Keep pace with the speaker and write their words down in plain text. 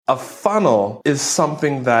A funnel is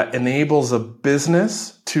something that enables a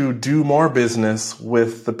business to do more business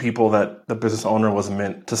with the people that the business owner was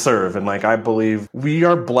meant to serve. And I believe we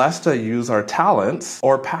are blessed to use our talents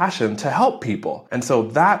or passion to help people. And so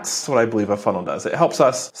that's what I believe a funnel does. It helps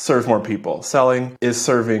us serve more people. Selling is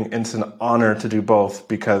serving, and it's an honor to do both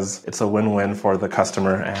because it's a win-win for the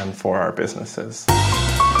customer and for our businesses.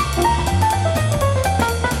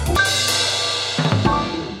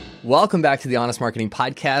 Welcome back to the Honest Marketing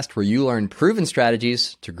Podcast, where you learn proven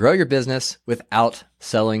strategies to grow your business without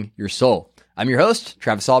selling your soul. I'm your host,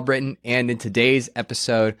 Travis Albritton, and in today's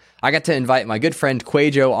episode, I got to invite my good friend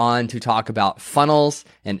Kwadwo on to talk about funnels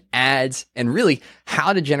and ads and really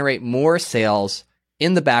how to generate more sales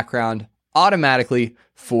in the background automatically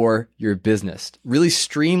for your business. Really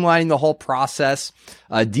streamlining the whole process,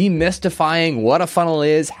 demystifying what a funnel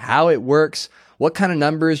is, how it works, what kind of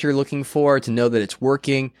numbers you're looking for to know that it's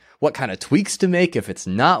working, what kind of tweaks to make if it's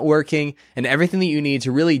not working, and everything that you need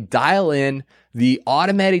to really dial in the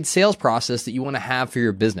automated sales process that you want to have for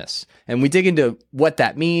your business. And we dig into what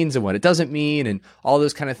that means and what it doesn't mean and all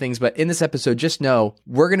those kind of things. But in this episode, just know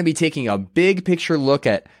we're going to be taking a big picture look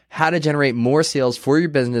at how to generate more sales for your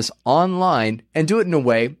business online and do it in a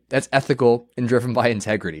way that's ethical and driven by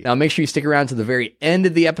integrity. Now, make sure you stick around to the very end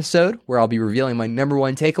of the episode where I'll be revealing my number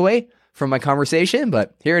one takeaway from my conversation.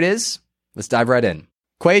 But here it is. Let's dive right in.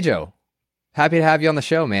 Kwadwo, happy to have you on the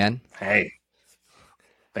show, man. Hey,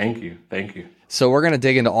 thank you. So we're going to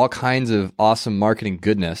dig into all kinds of awesome marketing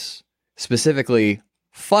goodness, specifically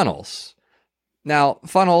funnels. Now,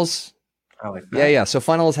 funnels, I like that. Yeah. So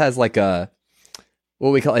funnels has like what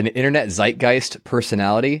we call an internet zeitgeist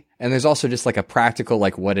personality. And there's also just like a practical,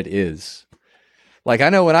 like what it is. Like I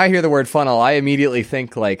know when I hear the word funnel, I immediately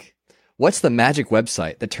think like, what's the magic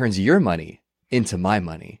website that turns your money into my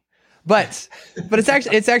money? But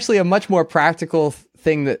it's actually a much more practical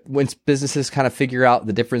thing that once businesses kind of figure out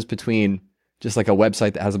the difference between just like a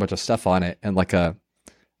website that has a bunch of stuff on it and like a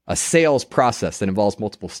sales process that involves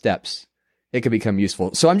multiple steps, it can become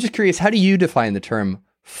useful. So I'm just curious, how do you define the term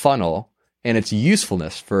funnel and its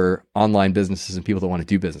usefulness for online businesses and people that want to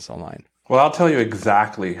do business online? Well, I'll tell you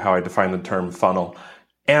exactly how I define the term funnel.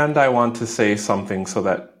 And I want to say something so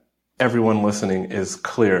that everyone listening is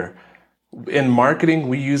clear. In marketing,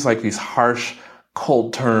 we use like these harsh,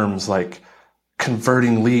 cold terms like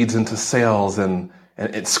converting leads into sales and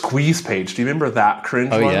squeeze page. Do you remember that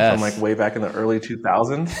cringe one yes. from like way back in the early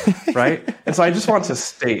 2000s, right? And so I just want to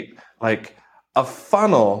state like a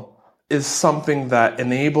funnel is something that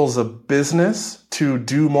enables a business to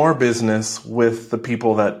do more business with the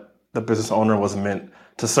people that the business owner was meant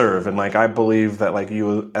to serve. And like I believe that like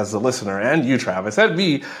you as a listener and you, Travis, and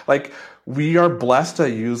me, like we are blessed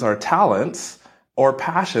to use our talents or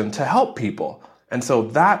passion to help people. And so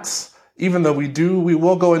that's, even though we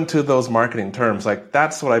will go into those marketing terms, like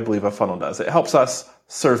that's what I believe a funnel does. It helps us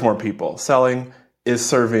serve more people. Selling is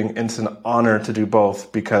serving, and it's an honor to do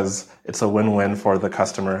both because it's a win-win for the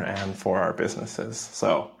customer and for our businesses.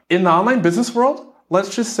 So in the online business world,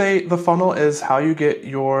 let's just say the funnel is how you get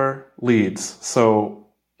your leads. So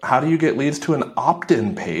how do you get leads to an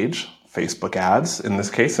opt-in page? Facebook ads, in this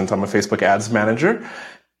case, since I'm a Facebook ads manager,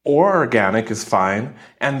 or organic is fine.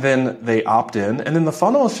 And then they opt in. And then the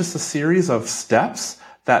funnel is just a series of steps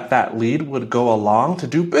that lead would go along to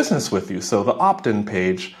do business with you. So the opt-in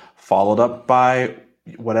page followed up by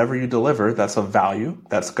whatever you deliver that's of value.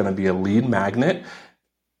 That's going to be a lead magnet,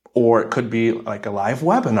 or it could be like a live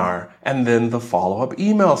webinar, and then the follow-up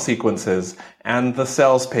email sequences and the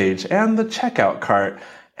sales page and the checkout cart.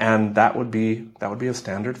 And that would be a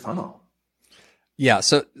standard funnel. Yeah,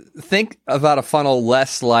 so think about a funnel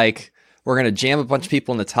less like we're going to jam a bunch of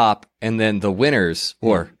people in the top and then the winners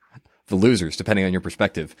or the losers, depending on your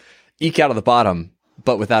perspective, eke out of the bottom,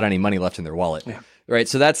 but without any money left in their wallet, right?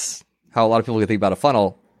 So that's how a lot of people can think about a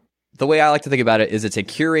funnel. The way I like to think about it is it's a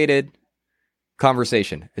curated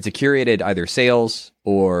conversation. It's a curated either sales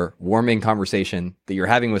or warming conversation that you're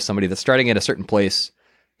having with somebody that's starting at a certain place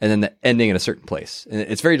and then ending at a certain place. And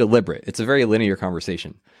it's very deliberate. It's a very linear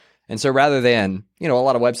conversation. And so rather than, a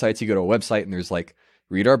lot of websites, you go to a website and there's like,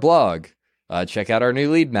 read our blog, check out our new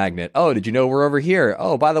lead magnet. Oh, did you know we're over here?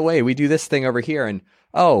 Oh, by the way, we do this thing over here. And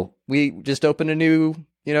oh, we just opened a new,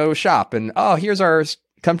 shop. And oh, here's our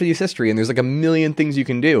company's history. And there's like a million things you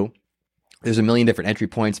can do. There's a million different entry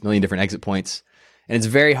points, a million different exit points. And it's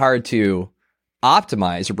very hard to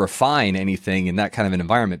optimize or refine anything in that kind of an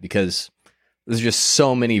environment because there's just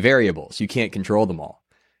so many variables. You can't control them all.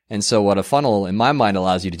 And so what a funnel in my mind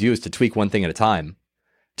allows you to do is to tweak one thing at a time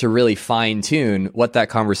to really fine tune what that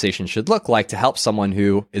conversation should look like to help someone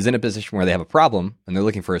who is in a position where they have a problem and they're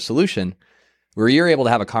looking for a solution where you're able to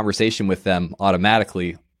have a conversation with them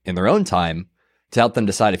automatically in their own time to help them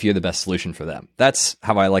decide if you're the best solution for them. That's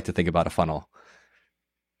how I like to think about a funnel.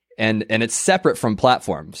 And it's separate from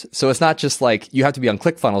platforms. So it's not just like you have to be on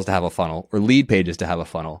ClickFunnels to have a funnel or Lead Pages to have a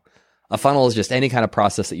funnel. A funnel is just any kind of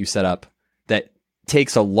process that you set up that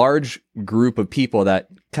takes a large group of people that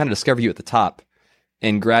kind of discover you at the top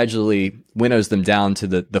and gradually winnows them down to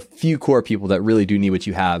the few core people that really do need what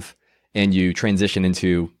you have, and you transition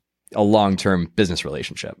into a long-term business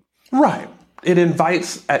relationship. Right. It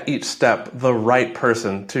invites at each step the right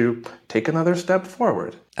person to take another step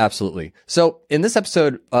forward. Absolutely. So in this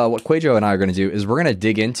episode, what Kwadwo and I are going to do is we're going to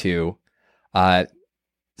dig into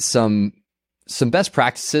some best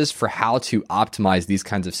practices for how to optimize these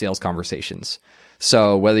kinds of sales conversations.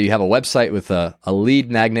 So whether you have a website with a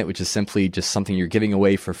lead magnet, which is simply just something you're giving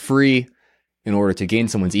away for free in order to gain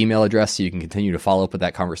someone's email address so you can continue to follow up with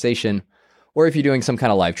that conversation, or if you're doing some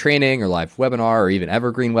kind of live training or live webinar or even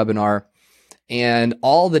evergreen webinar, and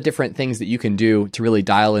all the different things that you can do to really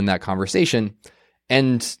dial in that conversation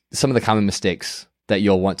and some of the common mistakes that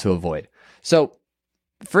you'll want to avoid. So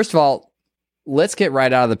first of all, let's get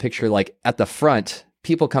right out of the picture, like at the front,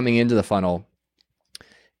 people coming into the funnel.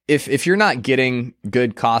 If you're not getting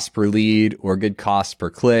good cost per lead or good cost per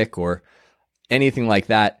click or anything like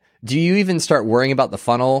that, do you even start worrying about the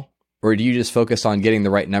funnel, or do you just focus on getting the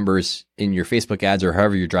right numbers in your Facebook ads or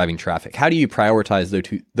however you're driving traffic? How do you prioritize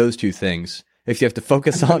those two things if you have to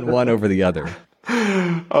focus on one over the other?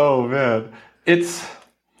 Oh, man.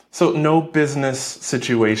 So no business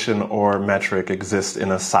situation or metric exists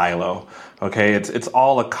in a silo, okay? It's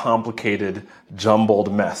all a complicated,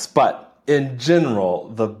 jumbled mess. But in general,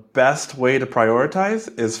 the best way to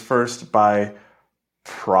prioritize is first by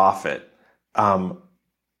profit.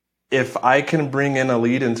 If I can bring in a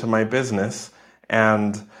lead into my business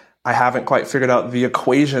and I haven't quite figured out the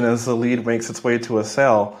equation as the lead makes its way to a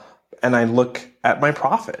sale, and I look at my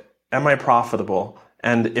profit, am I profitable?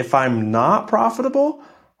 And if I'm not profitable,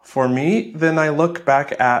 for me, then I look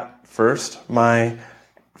back at first my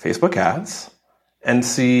Facebook ads and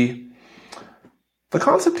see the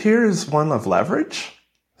concept here is one of leverage.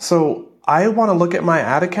 So I want to look at my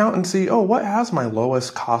ad account and see, what has my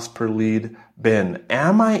lowest cost per lead been?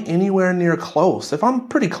 Am I anywhere near close? If I'm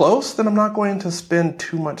pretty close, then I'm not going to spend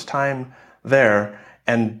too much time there.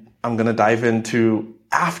 And I'm going to dive into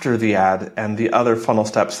after the ad and the other funnel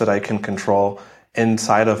steps that I can control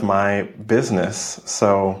inside of my business.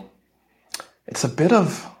 So it's a bit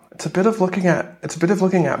of looking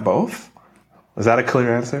at both. Is that a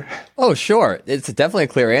clear answer? Oh, sure. It's definitely a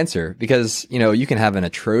clear answer because, you can have an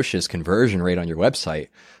atrocious conversion rate on your website,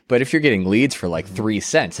 but if you're getting leads for like 3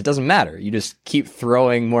 cents, it doesn't matter. You just keep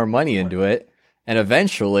throwing more money into it and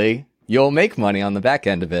eventually you'll make money on the back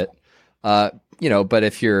end of it. But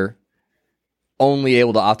if you're only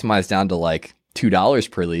able to optimize down to like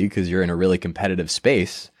 $2 per lead because you're in a really competitive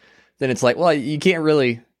space, then it's like, well, you can't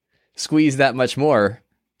really squeeze that much more.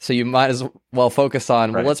 So you might as well focus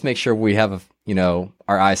on, well, let's make sure we have,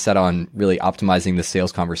 our eyes set on really optimizing the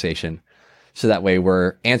sales conversation. So that way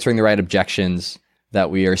we're answering the right objections, that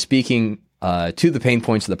we are speaking to the pain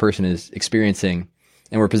points that the person is experiencing,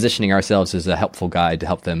 and we're positioning ourselves as a helpful guide to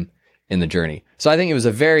help them in the journey. So I think it was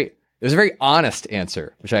a very honest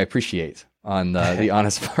answer, which I appreciate on the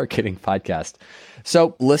Honest Marketing podcast.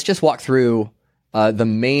 So let's just walk through the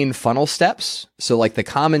main funnel steps. So like the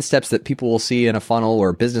common steps that people will see in a funnel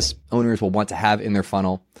or business owners will want to have in their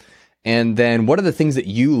funnel. And then what are the things that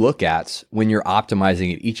you look at when you're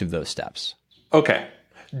optimizing at each of those steps? Okay.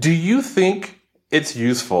 Do you think it's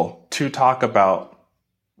useful to talk about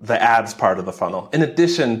the ads part of the funnel in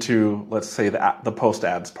addition to, let's say, the post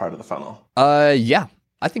ads part of the funnel? Yeah,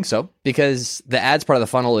 I think so. Because the ads part of the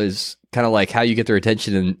funnel is kind of like how you get their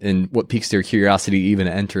attention and what piques their curiosity to even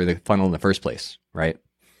enter the funnel in the first place, right?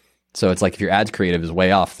 So it's like if your ads creative is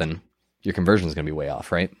way off, then your conversion is going to be way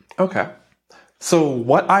off, right? Okay. So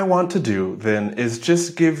what I want to do then is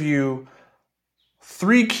just give you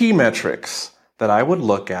 3 key metrics that I would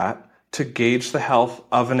look at to gauge the health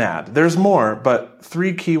of an ad. There's more, but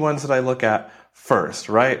 3 key ones that I look at first,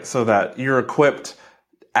 right? So that you're equipped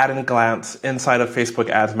at a glance inside of Facebook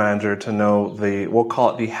Ads Manager to know we'll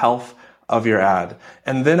call it the health of your ad.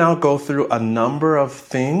 And then I'll go through a number of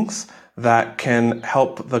things that can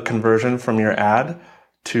help the conversion from your ad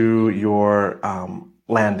to your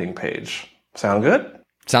landing page. Sound good?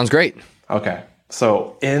 Sounds great. Okay.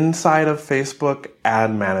 So inside of Facebook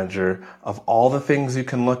Ad Manager, of all the things you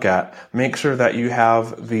can look at, make sure that you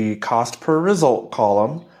have the cost per result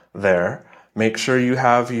column there. Make sure you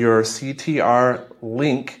have your CTR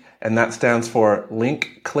link, and that stands for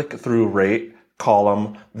link click-through rate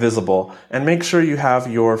column visible, and make sure you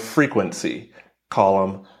have your frequency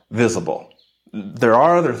column visible. There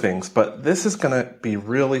are other things, but this is going to be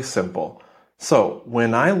really simple. So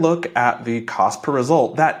when I look at the cost per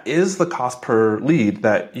result, that is the cost per lead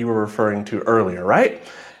that you were referring to earlier, right?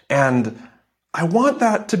 And I want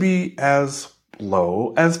that to be as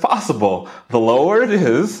low as possible. The lower it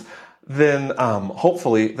is, then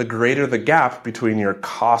hopefully the greater the gap between your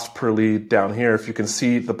cost per lead down here. If you can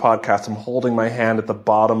see the podcast, I'm holding my hand at the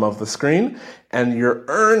bottom of the screen, and your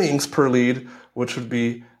earnings per lead, which would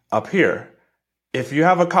be up here. If you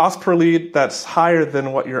have a cost per lead that's higher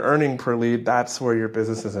than what you're earning per lead, that's where your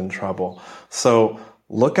business is in trouble. So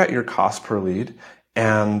look at your cost per lead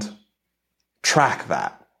and track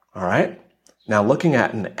that. All right. Now looking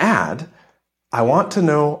at an ad, I want to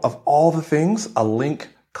know of all the things, a link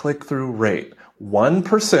click-through rate.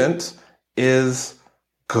 1% is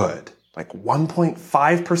good. Like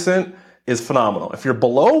 1.5% is phenomenal. If you're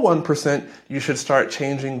below 1%, you should start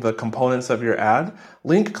changing the components of your ad.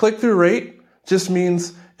 Link click-through rate just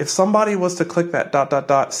means if somebody was to click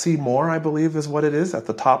that ... see more, I believe is what it is at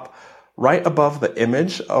the top, right above the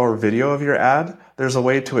image or video of your ad, there's a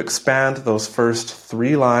way to expand those first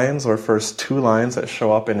 3 lines or first 2 lines that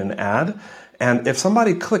show up in an ad. And if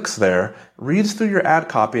somebody clicks there, reads through your ad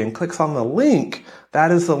copy and clicks on the link,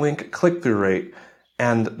 that is the link click-through rate.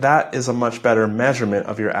 And that is a much better measurement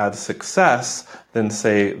of your ad's success than,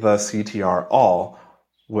 say, the CTR all,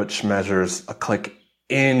 which measures a click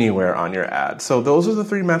anywhere on your ad. So those are the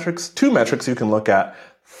 2 metrics you can look at.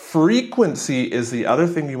 Frequency is the other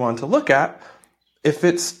thing you want to look at. If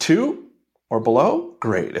it's 2 or below,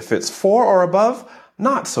 great. If it's 4 or above,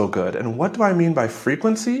 not so good. And what do I mean by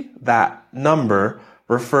frequency? That number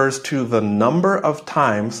refers to the number of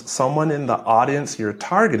times someone in the audience you're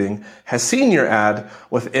targeting has seen your ad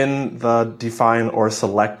within the defined or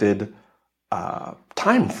selected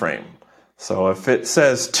time frame. So if it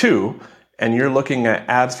says 2 and you're looking at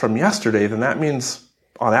ads from yesterday, then that means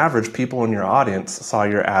on average people in your audience saw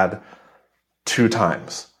your ad 2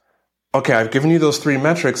 times. Okay, I've given you those 3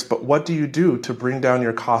 metrics, but what do you do to bring down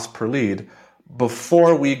your cost per lead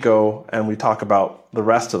before we go and we talk about the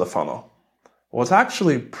rest of the funnel? Well, it's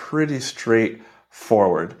actually pretty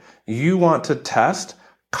straightforward. You want to test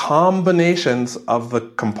combinations of the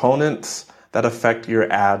components that affect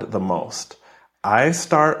your ad the most. I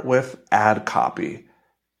start with ad copy.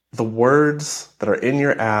 The words that are in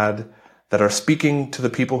your ad that are speaking to the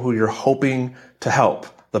people who you're hoping to help.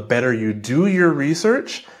 The better you do your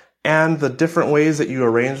research and the different ways that you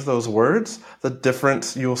arrange those words, the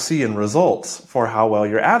difference you'll see in results for how well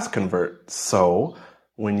your ads convert. So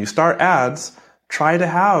when you start ads, try to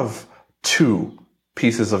have 2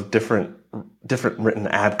 pieces of different written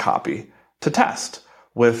ad copy to test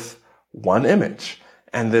with 1 image,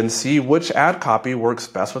 and then see which ad copy works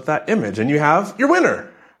best with that image. And you have your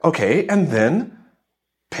winner. Okay, and then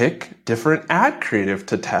pick different ad creative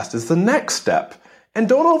to test is the next step. And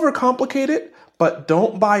don't overcomplicate it, but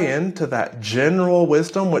don't buy into that general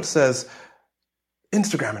wisdom which says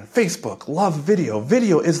Instagram and Facebook love video.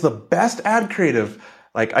 Video is the best ad creative.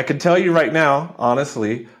 Like I can tell you right now,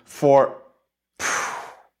 honestly, for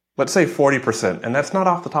let's say 40%, and that's not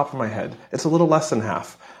off the top of my head. It's a little less than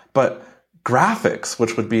half. But graphics,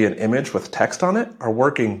 which would be an image with text on it, are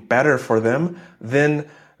working better for them than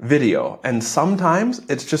video. And sometimes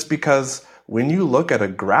it's just because when you look at a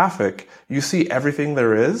graphic, you see everything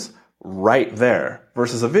there is right there.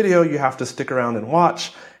 Versus a video, you have to stick around and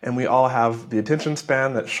watch. And we all have the attention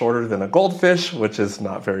span that's shorter than a goldfish, which is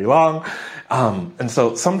not very long. And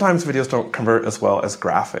so sometimes videos don't convert as well as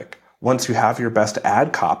graphic. Once you have your best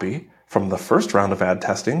ad copy from the first round of ad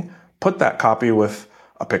testing, put that copy with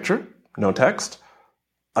a picture, no text,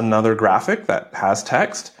 another graphic that has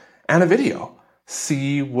text, and a video.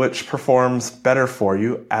 See which performs better for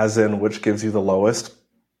you, as in which gives you the lowest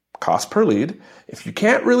cost per lead. If you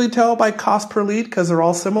can't really tell by cost per lead because they're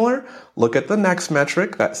all similar, look at the next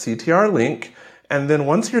metric, that CTR link. And then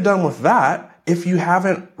once you're done with that, if you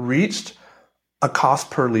haven't reached a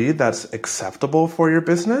cost per lead that's acceptable for your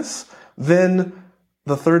business, then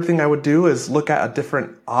the third thing I would do is look at a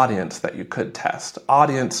different audience that you could test.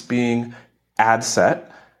 Audience being ad set.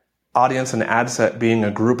 Audience and ad set being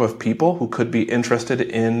a group of people who could be interested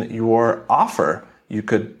in your offer. You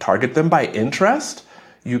could target them by interest.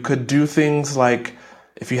 You could do things like,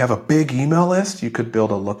 if you have a big email list, you could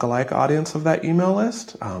build a lookalike audience of that email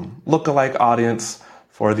list. Lookalike audience,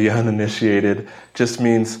 for the uninitiated, just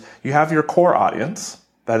means you have your core audience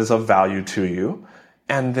that is of value to you.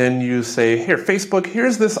 And then you say, here, Facebook,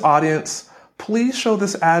 here's this audience. please show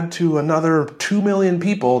this ad to another 2 million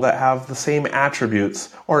people that have the same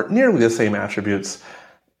attributes or nearly the same attributes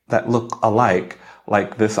that look alike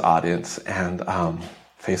like this audience. And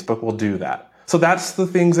Facebook will do that. So that's the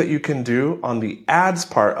things that you can do on the ads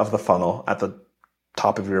part of the funnel at the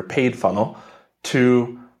top of your paid funnel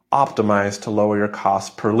to optimize to lower your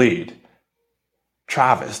cost per lead.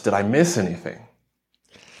 Travis, did I miss anything?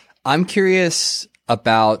 I'm curious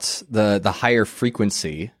about the higher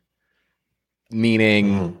frequency,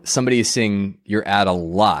 meaning somebody is seeing your ad a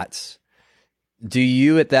lot. Do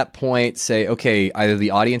you at that point say, okay, either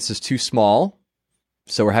the audience is too small,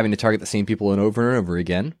 so we're having to target the same people over and over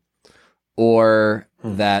again, or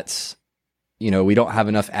that, we don't have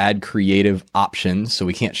enough ad creative options, so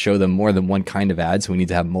we can't show them more than one kind of ad, so we need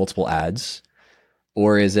to have multiple ads?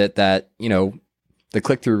 Or is it that, the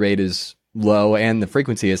click-through rate is low and the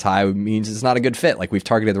frequency is high, means it's not a good fit, like we've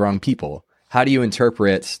targeted the wrong people? How do you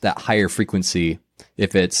interpret that higher frequency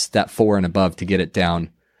if it's that 4 and above to get it down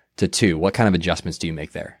to 2? What kind of adjustments do you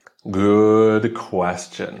make there? Good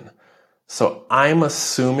question. So I'm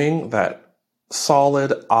assuming that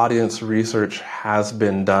solid audience research has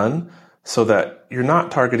been done so that you're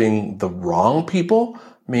not targeting the wrong people.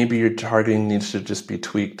 Maybe your targeting needs to just be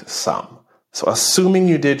tweaked some. So assuming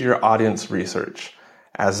you did your audience research,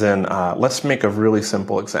 as in, let's make a really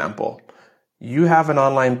simple example. You have an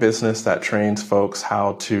online business that trains folks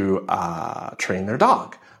how to train their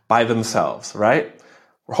dog by themselves, right?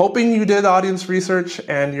 We're hoping you did audience research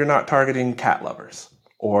and you're not targeting cat lovers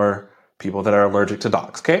or people that are allergic to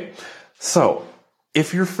dogs, okay? So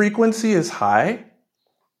if your frequency is high,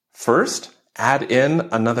 first add in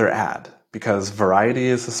another ad, because variety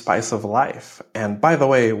is the spice of life. And by the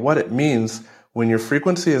way, what it means when your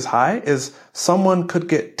frequency is high is someone could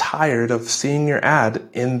get tired of seeing your ad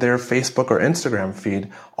in their Facebook or Instagram feed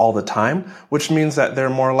all the time, which means that they're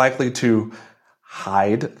more likely to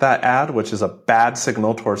hide that ad, which is a bad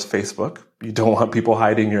signal towards Facebook. You don't want people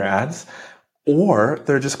hiding your ads. Or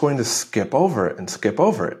they're just going to skip over it.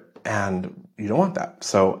 And you don't want that.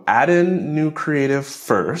 So add in new creative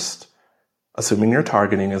first, assuming your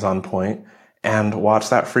targeting is on point, and watch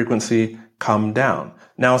that frequency come down.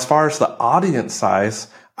 Now, as far as the audience size,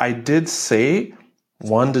 I did say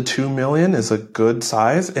 1 to 2 million is a good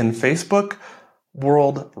size. In Facebook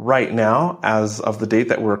world right now, as of the date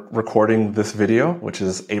that we're recording this video, which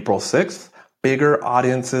is April 6th, bigger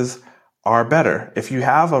audiences are better. If you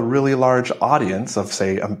have a really large audience of,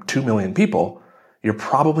 say, 2 million people, you're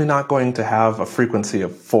probably not going to have a frequency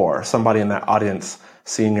of 4, somebody in that audience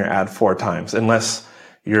seeing your ad 4 times, unless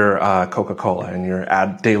you're Coca-Cola and your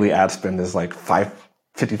daily ad spend is like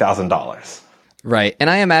 $50,000. Right.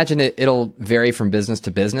 And I imagine it'll vary from business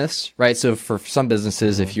to business, right? So for some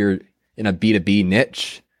businesses, if you're in a B2B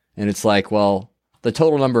niche and it's like, well, the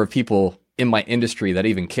total number of people in my industry that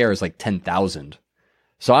even care is like 10,000.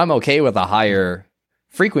 So I'm okay with a higher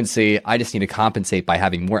frequency. I just need to compensate by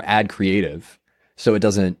having more ad creative so it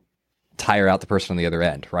doesn't tire out the person on the other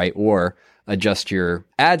end, right? Or adjust your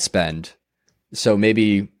ad spend. So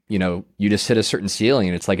maybe, you just hit a certain ceiling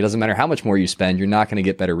and it's like, it doesn't matter how much more you spend, you're not going to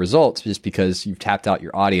get better results just because you've tapped out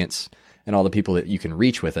your audience and all the people that you can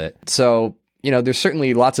reach with it. So, there's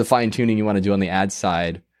certainly lots of fine tuning you want to do on the ad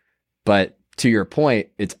side, but to your point,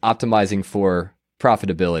 it's optimizing for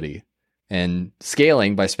profitability, and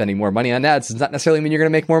scaling by spending more money on ads does not necessarily mean you're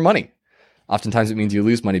going to make more money. Oftentimes it means you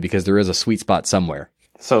lose money because there is a sweet spot somewhere.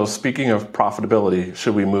 So speaking of profitability,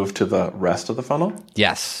 should we move to the rest of the funnel?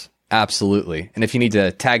 Yes, absolutely. And if you need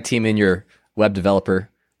to tag team in your web developer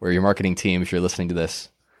or your marketing team, if you're listening to this,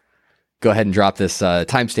 go ahead and drop this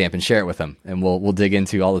timestamp and share it with them. And we'll dig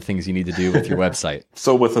into all the things you need to do with your website.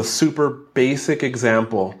 So with a super basic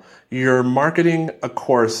example, you're marketing a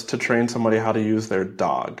course to train somebody how to use their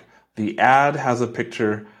dog. The ad has a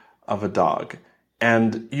picture of a dog.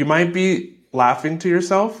 And you might be laughing to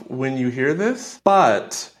yourself when you hear this,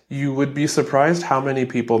 but you would be surprised how many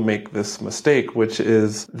people make this mistake, which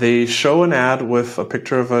is they show an ad with a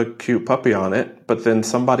picture of a cute puppy on it, but then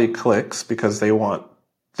somebody clicks because they want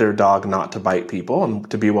their dog not to bite people and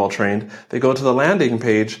to be well trained. They go to the landing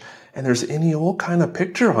page and there's any old kind of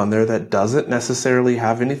picture on there that doesn't necessarily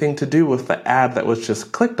have anything to do with the ad that was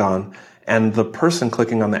just clicked on. And the person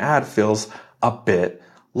clicking on the ad feels a bit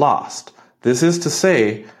lost. This is to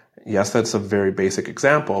say, yes, that's a very basic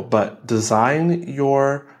example, but design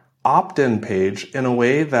your opt-in page in a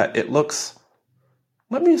way that it looks,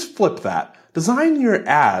 let me flip that. Design your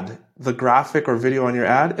ad, the graphic or video on your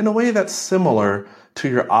ad, in a way that's similar to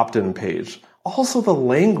your opt-in page. Also the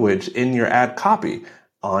language in your ad copy.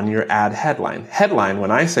 on your ad headline. Headline,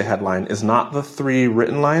 when I say headline, is not the 3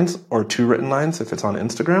 written lines or 2 written lines if it's on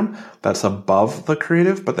Instagram. That's above the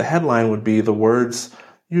creative, but the headline would be the words.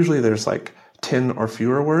 Usually there's like 10 or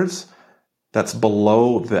fewer words. That's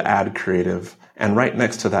below the ad creative. And right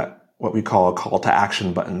next to that, what we call a call to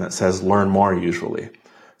action button that says learn more usually.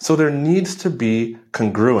 So there needs to be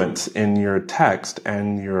congruence in your text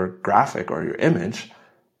and your graphic or your image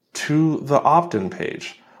to the opt-in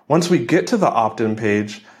page. Once we get to the opt-in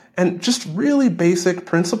page, and just really basic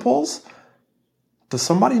principles, does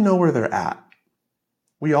somebody know where they're at?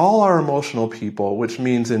 We all are emotional people, which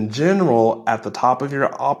means in general, at the top of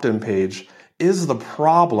your opt-in page is the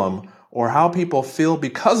problem or how people feel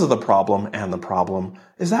because of the problem, and the problem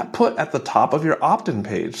is that put at the top of your opt-in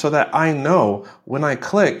page so that I know when I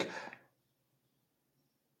click,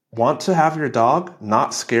 want to have your dog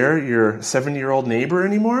not scare your 7-year-old neighbor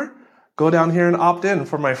anymore? Go down here and opt in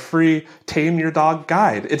for my free Tame Your Dog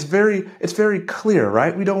guide. It's very clear,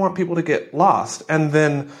 right? We don't want people to get lost. And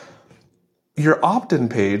then your opt-in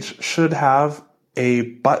page should have a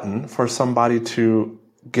button for somebody to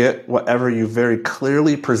get whatever you very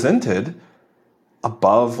clearly presented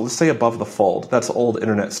above, let's say above the fold. That's old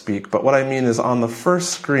internet speak. But what I mean is on the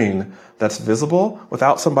first screen that's visible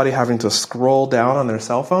without somebody having to scroll down on their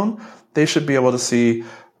cell phone, they should be able to see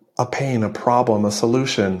a pain, a problem, a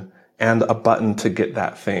solution, and a button to get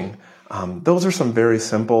that thing. Those are some very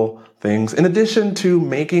simple things. In addition to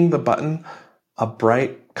making the button a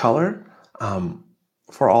bright color,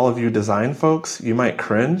 for all of you design folks, you might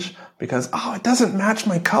cringe because, it doesn't match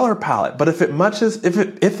my color palette. But if it matches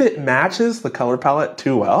the color palette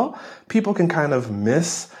too well, people can kind of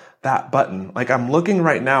miss that button. Like I'm looking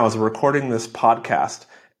right now as we're recording this podcast,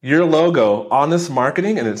 your logo, Honest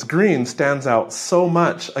Marketing, and it's green, stands out so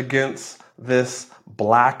much against this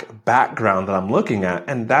black background that I'm looking at.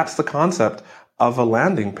 And that's the concept of a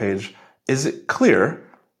landing page. Is it clear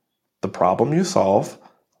the problem you solve,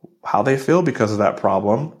 how they feel because of that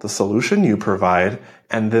problem, the solution you provide,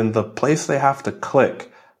 and then the place they have to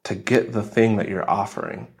click to get the thing that you're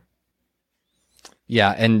offering?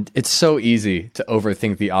 Yeah, and it's so easy to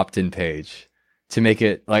overthink the opt-in page, to make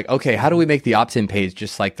it like, okay, how do we make the opt-in page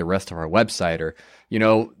just like the rest of our website? Or,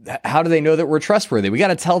 how do they know that we're trustworthy? We got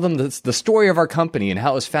to tell them the story of our company and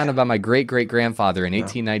how it was founded by my great-great-grandfather in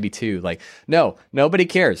 1892. Like, no, nobody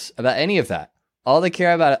cares about any of that. All they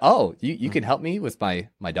care about you can help me with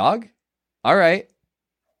my dog? All right.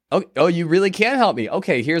 Oh, you really can help me.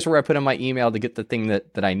 Okay, here's where I put in my email to get the thing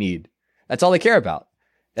that I need. That's all they care about.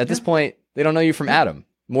 At this point, they don't know you from Adam,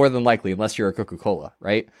 more than likely, unless you're a Coca-Cola,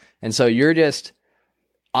 right? And so you're just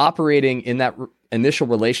operating in that initial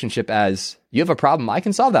relationship as, you have a problem, I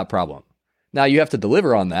can solve that problem. Now you have to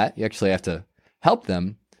deliver on that. You actually have to help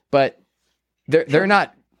them, but they're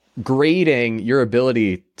not grading your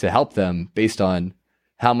ability to help them based on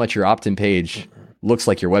how much your opt-in page looks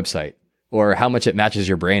like your website, or how much it matches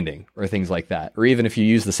your branding, or things like that. Or even if you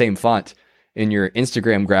use the same font in your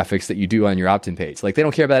Instagram graphics that you do on your opt-in page. Like, they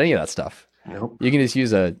don't care about any of that stuff. Nope. You can just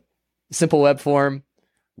use a simple web form,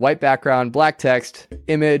 white background, black text,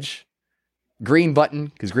 image, green button,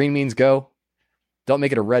 because green means go. Don't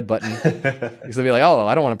make it a red button. Because they'll be like,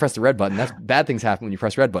 I don't want to press the red button. That's bad things happen when you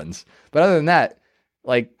press red buttons. But other than that,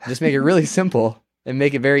 like, just make it really simple and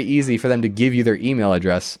make it very easy for them to give you their email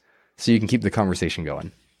address so you can keep the conversation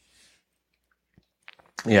going.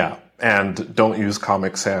 Yeah, and don't use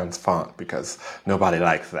Comic Sans font because nobody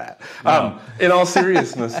likes that. No. In all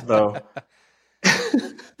seriousness, though,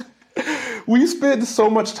 we spend so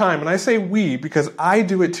much time, and I say we because I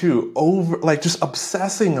do it too, just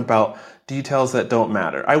obsessing about details that don't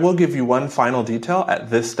matter. I will give you one final detail at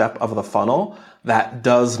this step of the funnel that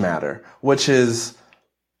does matter, which is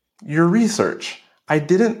your research. I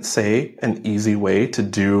didn't say an easy way to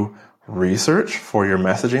do research for your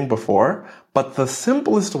messaging before, but the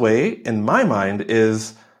simplest way in my mind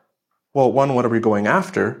is, one, what are we going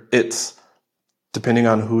after? It's, depending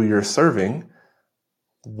on who you're serving,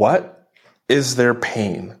 what is their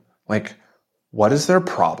pain? Like, what is their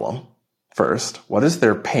problem first? What is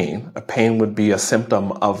their pain? A pain would be a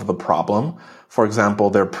symptom of the problem. For example,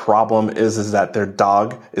 their problem is that their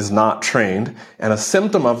dog is not trained, and a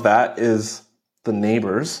symptom of that is the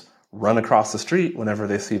neighbors run across the street whenever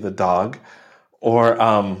they see the dog, or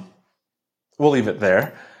we'll leave it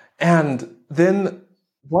there. And then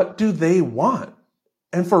what do they want?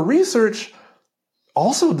 And for research,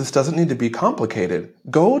 also, this doesn't need to be complicated.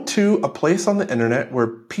 Go to a place on the internet where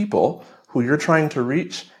people who you're trying to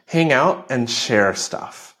reach hang out and share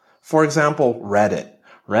stuff. For example, Reddit.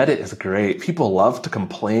 Reddit is great. People love to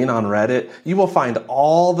complain on Reddit. You will find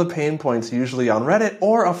all the pain points usually on Reddit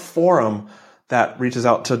or a forum that reaches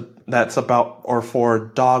out to, that's about or for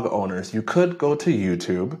dog owners. You could go to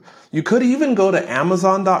YouTube. You could even go to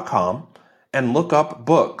Amazon.com and look up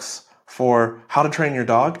books for how to train your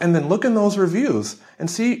dog, and then look in those reviews and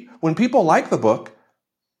see when people like the book,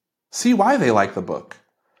 see why they like the book.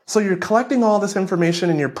 So you're collecting all this information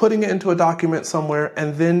and you're putting it into a document somewhere,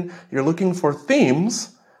 and then you're looking for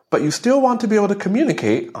themes, but you still want to be able to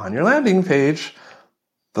communicate on your landing page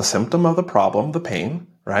the symptom of the problem, the pain,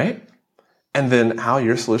 right? And then how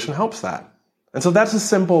your solution helps that. And so that's a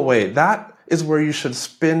simple way. That is where you should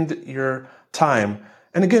spend your time.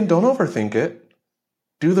 And again, don't overthink it.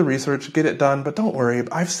 Do the research, get it done, but don't worry.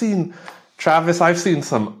 Travis, I've seen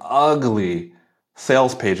some ugly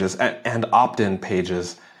sales pages and opt-in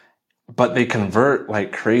pages, but they convert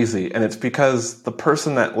like crazy. And it's because the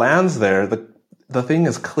person that lands there, the thing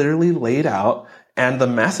is clearly laid out and the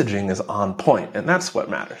messaging is on point. And that's what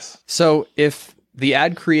matters. So if the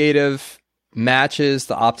ad creative matches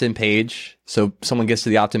the opt-in page, so someone gets to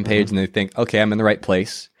the opt-in page and they think, okay, I'm in the right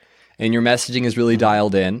place, and your messaging is really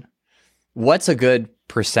dialed in, what's a good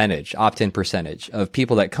percentage, opt-in percentage of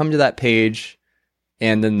people that come to that page,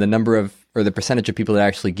 and then the number of, or the percentage of people that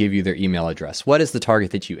actually give you their email address? What is the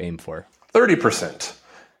target that you aim for? 30%.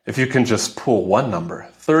 If you can just pull one number,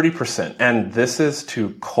 30%. And this is to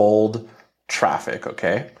cold traffic,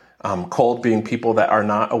 okay? Cold being people that are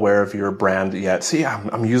not aware of your brand yet. See,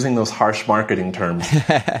 I'm using those harsh marketing terms.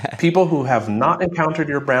 People who have not encountered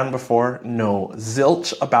your brand before, know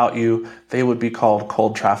zilch about you. They would be called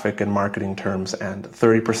cold traffic in marketing terms, and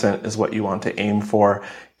 30% is what you want to aim for.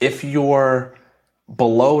 If you're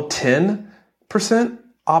below 10%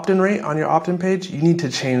 opt-in rate on your opt-in page, you need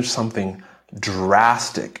to change something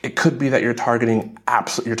drastic. It could be that you're targeting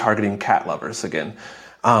cat lovers again.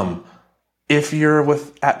 If you're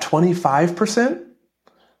at 25%,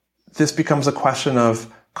 this becomes a question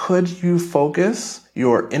of, could you focus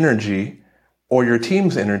your energy or your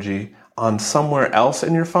team's energy on somewhere else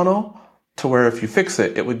in your funnel, to where if you fix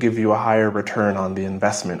it, it would give you a higher return on the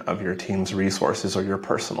investment of your team's resources or your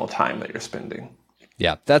personal time that you're spending.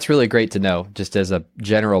 Yeah, that's really great to know, just as a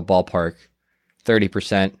general ballpark.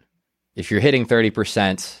 30%. If you're hitting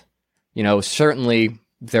 30%, certainly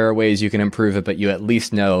there are ways you can improve it, but you at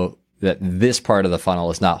least know that this part of the funnel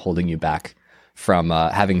is not holding you back from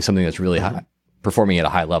having something that's really high, performing at a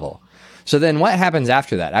high level. So then what happens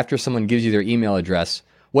after that? After someone gives you their email address,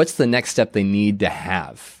 what's the next step they need to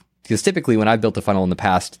have? Because typically when I've built a funnel in the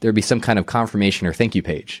past, there'd be some kind of confirmation or thank you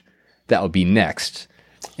page that would be next,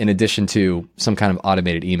 in addition to some kind of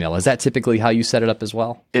automated email. Is that typically how you set it up as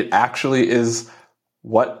well? It actually is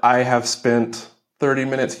what I have spent 30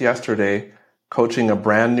 minutes yesterday coaching a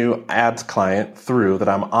brand new ads client through, that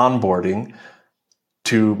I'm onboarding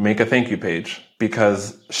to make a thank you page,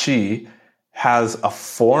 because she has a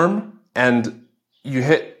form and you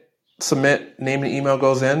hit submit, name and email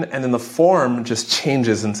goes in, and then the form just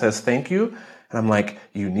changes and says thank you. And I'm like,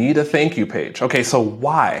 you need a thank you page. Okay, so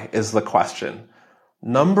why is the question?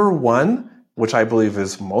 Number one, which I believe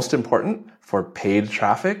is most important for paid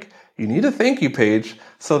traffic, you need a thank you page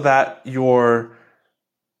so that your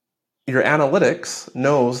analytics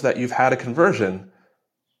knows that you've had a conversion.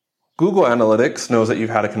 Google Analytics knows that you've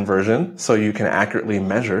had a conversion, so you can accurately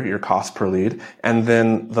measure your cost per lead. And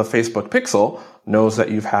then the Facebook Pixel knows that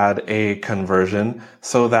you've had a conversion,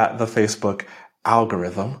 so that the Facebook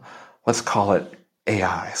algorithm, let's call it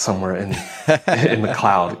AI somewhere in the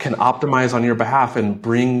cloud, can optimize on your behalf and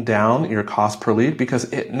bring down your cost per lead,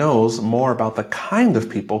 because it knows more about the kind of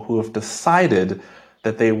people who have decided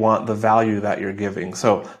that they want the value that you're giving.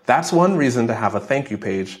 So that's one reason to have a thank you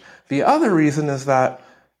page. The other reason is that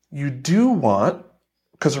you do want,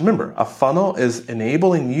 because remember, a funnel is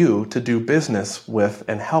enabling you to do business with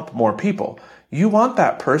and help more people. You want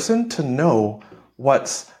that person to know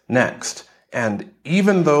what's next. And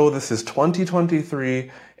even though this is 2023,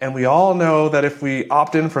 and we all know that if we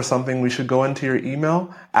opt in for something, we should go into your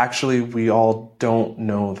email, actually, we all don't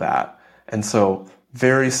know that. And so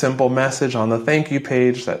very simple message on the thank you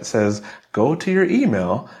page that says, go to your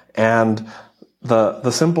email, and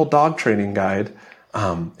the simple dog training guide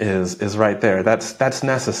is right there. That's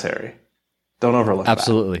necessary. Don't overlook that.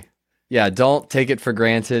 Absolutely. Yeah, don't take it for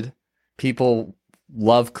granted. People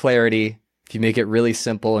love clarity. If you make it really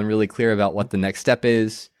simple and really clear about what the next step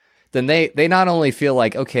is, then they not only feel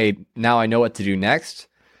like, okay, now I know what to do next,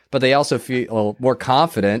 but they also feel more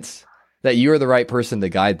confident that you're the right person to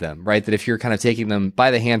guide them, right? That if you're kind of taking them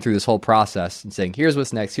by the hand through this whole process and saying, here's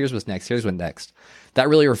what's next, here's what's next, here's what's next, that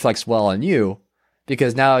really reflects well on you,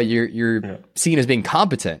 because now you're seen as being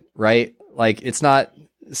competent, right? Like, it's not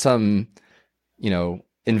some,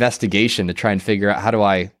 investigation to try and figure out, how do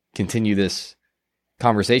I continue this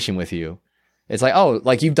conversation with you. It's like, oh,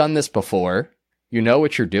 like you've done this before. You know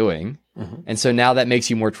what you're doing. And so now that makes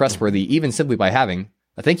you more trustworthy, even simply by having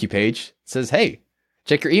a thank you page that says, hey,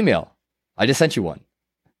 check your email. I just sent you one.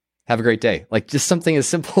 Have a great day. Like just something as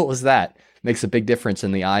simple as that makes a big difference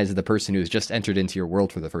in the eyes of the person who's just entered into your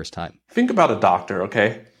world for the first time. Think about a doctor,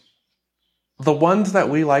 okay? The ones that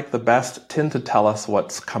we like the best tend to tell us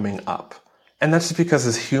what's coming up. And that's just because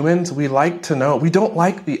as humans, we like to know. We don't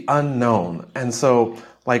like the unknown. And so,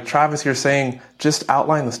 like Travis, you're saying, just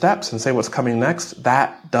outline the steps and say what's coming next.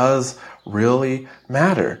 That does really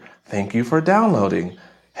matter. Thank you for downloading.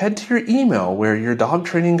 Head to your email where your dog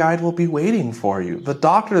training guide will be waiting for you. The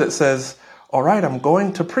doctor that says, all right, I'm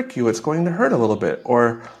going to prick you. It's going to hurt a little bit.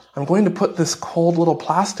 Or I'm going to put this cold little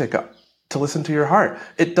plastic up to listen to your heart.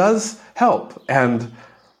 It does help. And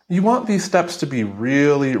you want these steps to be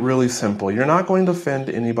really, really simple. You're not going to offend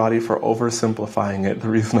anybody for oversimplifying it. The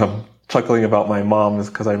reason I'm chuckling about my mom is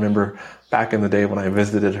because I remember back in the day when I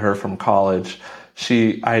visited her from college,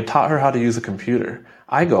 I taught her how to use a computer.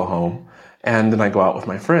 I go home and then I go out with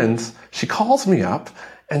my friends. She calls me up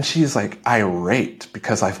and she's like irate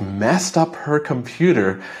because I've messed up her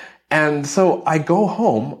computer. And so I go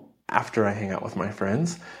home after I hang out with my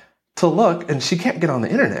friends to look, and she can't get on the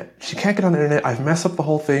internet. She can't get on the internet. I've messed up the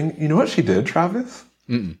whole thing. You know what she did, Travis?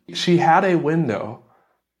 She had a window,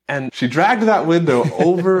 and she dragged that window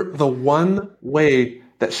over the one way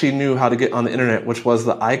that she knew how to get on the internet, which was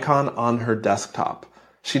the icon on her desktop.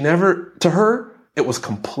 To her, it was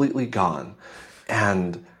completely gone.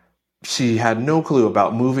 And she had no clue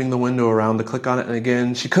about moving the window around to click on it. And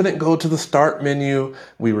again, she couldn't go to the start menu.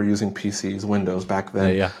 We were using PCs, Windows back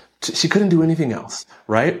then. Yeah. She couldn't do anything else,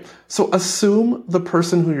 right? So assume the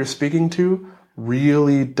person who you're speaking to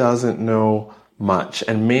really doesn't know much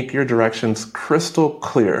and make your directions crystal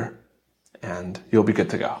clear, and you'll be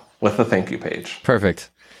good to go with the thank you page.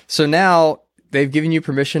 Perfect. So now they've given you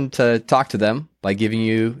permission to talk to them by giving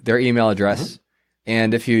you their email address.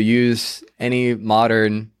 And if you use any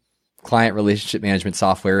modern client relationship management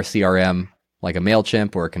software, CRM, like a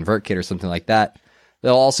MailChimp or a ConvertKit or something like that,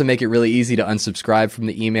 they'll also make it really easy to unsubscribe from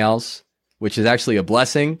the emails, which is actually a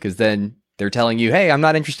blessing because then they're telling you, hey, I'm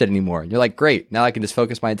not interested anymore. And you're like, great, now I can just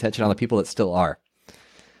focus my attention on the people that still are.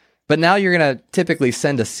 But now you're going to typically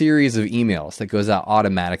send a series of emails that goes out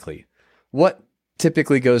automatically. What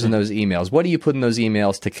typically goes in those emails? What do you put in those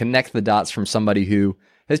emails to connect the dots from somebody who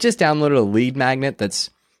has just downloaded a lead magnet that's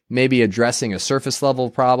maybe addressing a surface level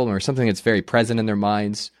problem or something that's very present in their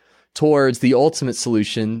minds towards the ultimate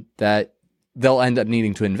solution that they'll end up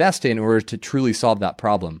needing to invest in order to truly solve that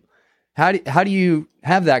problem? How do you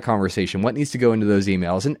have that conversation? What needs to go into those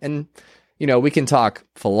emails? And you know, we can talk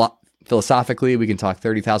philosophically, we can talk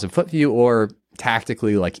 30,000 foot view, or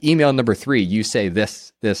tactically, like email number 3, you say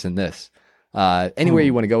this, this, and this. Anywhere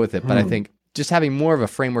you want to go with it. But I think just having more of a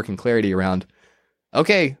framework and clarity around,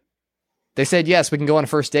 okay, they said yes, we can go on a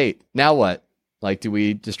first date. Now what? Like, do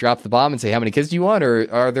we just drop the bomb and say, how many kids do you want?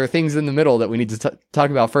 Or are there things in the middle that we need to talk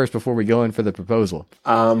about first before we go in for the proposal?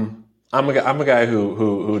 I'm a guy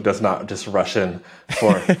who does not just rush in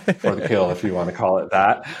for the kill, if you want to call it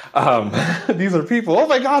that. These are people. Oh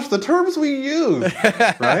my gosh, the terms we use,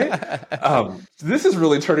 right? This is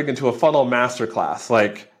really turning into a funnel masterclass.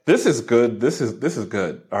 Like, this is good. This is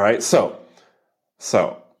good. All right. So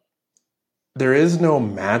there is no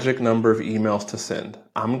magic number of emails to send.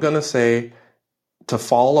 I'm gonna say, to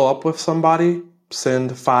follow up with somebody,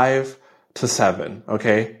 send 5 to 7.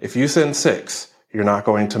 Okay. If you send 6, you're not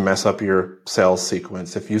going to mess up your sales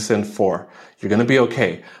sequence. If you send 4, you're going to be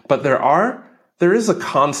okay. But there is a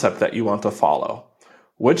concept that you want to follow,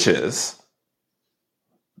 which is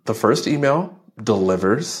the first email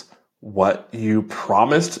delivers what you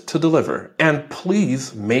promised to deliver. And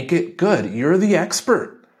please make it good. You're the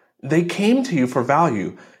expert. They came to you for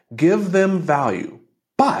value. Give them value.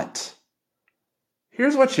 But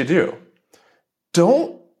here's what you do.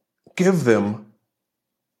 Don't give them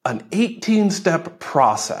an 18-step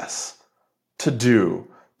process to do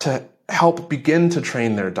to help begin to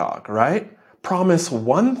train their dog, right? Promise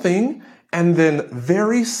one thing and then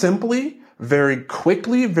very simply, very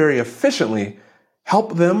quickly, very efficiently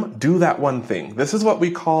help them do that one thing. This is what we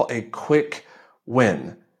call a quick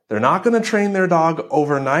win. They're not going to train their dog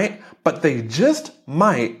overnight, but they just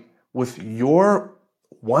might, with your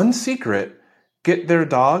one secret, get their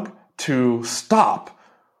dog to stop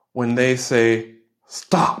when they say,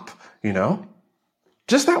 stop, you know?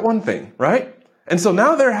 Just that one thing, right? And so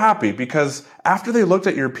now they're happy because after they looked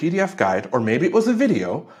at your PDF guide, or maybe it was a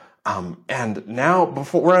video, And now,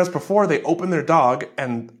 whereas before they open their dog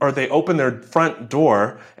or they open their front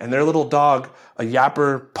door and their little dog, a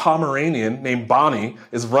yapper Pomeranian named Bonnie,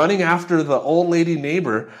 is running after the old lady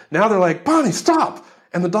neighbor. Now they're like, Bonnie, stop.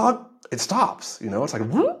 And the dog, it stops, it's like,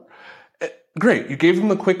 whoop. Great. You gave them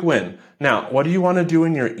the quick win. Now, what do you want to do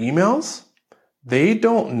in your emails? They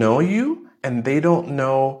don't know you and they don't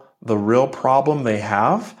know the real problem they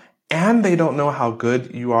have, and they don't know how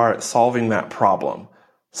good you are at solving that problem.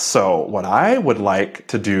 So what I would like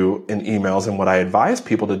to do in emails and what I advise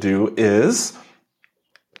people to do is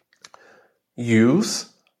use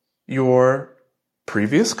your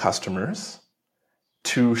previous customers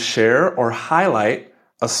to share or highlight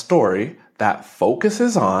a story that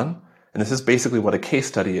focuses on, and this is basically what a case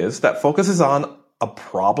study is, that focuses on a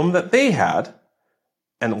problem that they had.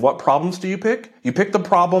 And what problems do you pick? You pick the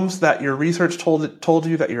problems that your research told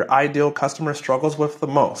you that your ideal customer struggles with the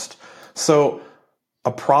most. So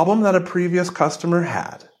a problem that a previous customer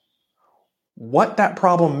had, what that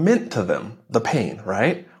problem meant to them, the pain,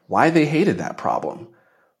 right? Why they hated that problem.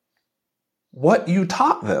 What you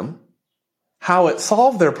taught them, how it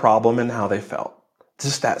solved their problem, and how they felt.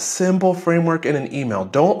 Just that simple framework in an email.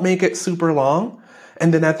 Don't make it super long.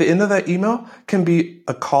 And then at the end of that email can be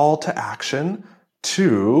a call to action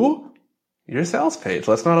to your sales page.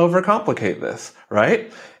 Let's not overcomplicate this,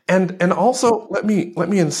 right? And also let me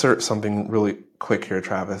insert something really quick here,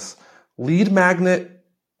 Travis. Lead magnet,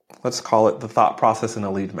 let's call it the thought process in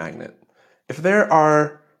a lead magnet. If there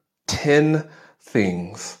are 10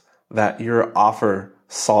 things that your offer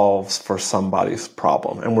solves for somebody's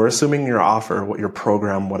problem, and we're assuming your offer, what your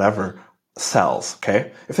program, whatever, sells,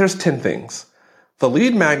 okay? If there's 10 things, the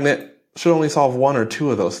lead magnet should only solve one or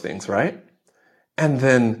two of those things, right? And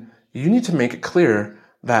then you need to make it clear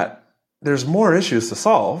that there's more issues to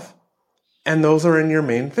solve, and those are in your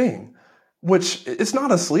main thing, which it's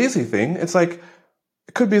not a sleazy thing. It's like,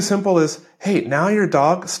 it could be as simple as, hey, now your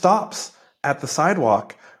dog stops at the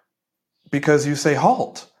sidewalk because you say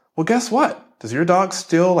halt. Well, guess what? Does your dog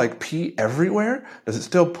still pee everywhere? Does it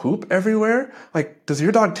still poop everywhere? Does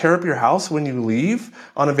your dog tear up your house when you leave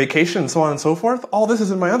on a vacation and so on and so forth? All this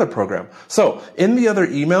is in my other program. So in the other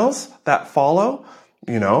emails that follow,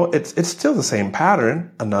 it's still the same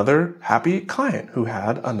pattern. Another happy client who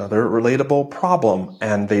had another relatable problem,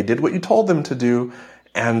 and they did what you told them to do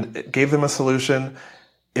and it gave them a solution.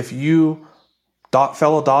 If you,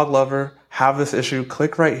 fellow dog lover, have this issue,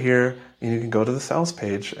 click right here. And you can go to the sales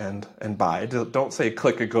page and buy. Don't say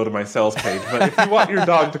click and go to my sales page, but if you want your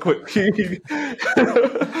dog to quit peeing,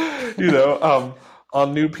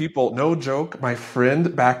 on new people, no joke. My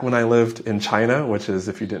friend, back when I lived in China, which is,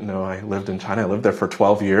 if you didn't know, I lived in China. I lived there for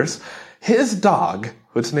 12 years. His dog,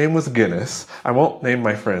 which name was Guinness. I won't name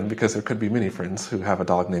my friend because there could be many friends who have a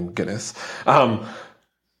dog named Guinness.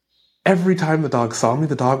 Every time the dog saw me,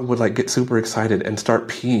 the dog would get super excited and start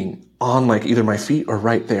peeing on either my feet or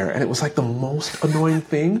right there. And it was the most annoying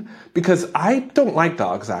thing because I don't like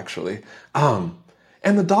dogs actually.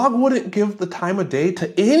 And the dog wouldn't give the time of day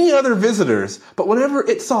to any other visitors. But whenever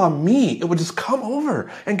it saw me, it would just come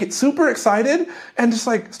over and get super excited and just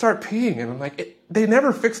start peeing. And I'm like, they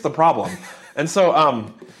never fixed the problem. And so,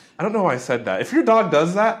 I don't know why I said that. If your dog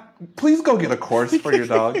does that, please go get a course for your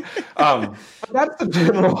dog. That's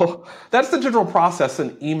the general process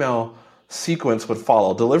an email sequence would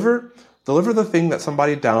follow. Deliver the thing that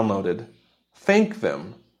somebody downloaded. Thank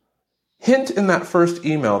them. Hint in that first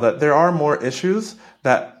email that there are more issues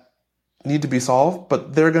that need to be solved,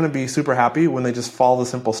 but they're going to be super happy when they just follow the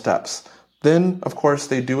simple steps. Then, of course,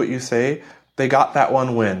 they do what you say. They got that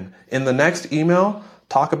one win. In the next email,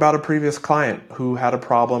 talk about a previous client who had a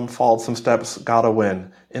problem, followed some steps, got a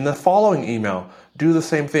win. In the following email, do the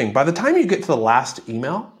same thing. By the time you get to the last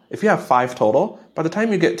email, if you have 5 total, by the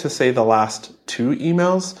time you get to, say, the last 2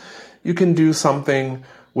 emails, you can do something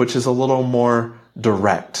which is a little more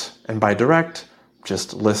direct. And by direct,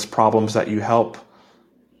 just list problems that you help.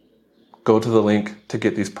 Go to the link to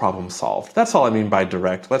get these problems solved. That's all I mean by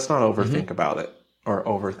direct. Let's not overthink about it or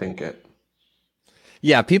overthink it.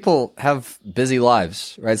 Yeah, people have busy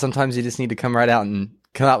lives, right? Sometimes you just need to come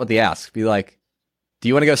out with the ask. Be like, do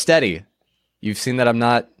you want to go steady? You've seen that I'm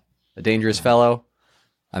not a dangerous fellow.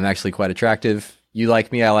 I'm actually quite attractive. You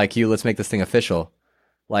like me, I like you. Let's make this thing official.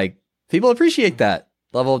 People appreciate that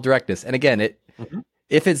level of directness. And again,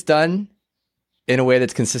 if it's done in a way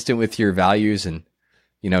that's consistent with your values and,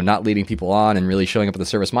 not leading people on and really showing up with a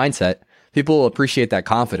service mindset, people will appreciate that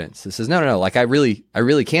confidence. It says, no, I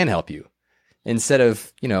really can help you. Instead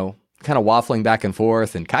of, kind of waffling back and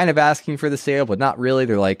forth and kind of asking for the sale, but not really.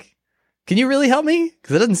 They're like, can you really help me?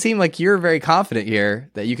 Because it doesn't seem like you're very confident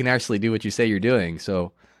here that you can actually do what you say you're doing.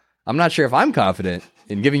 So I'm not sure if I'm confident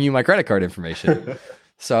in giving you my credit card information.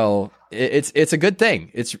 So it's a good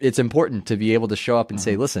thing. It's important to be able to show up and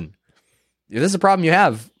say, listen, if this is a problem you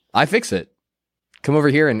have, I fix it. Come over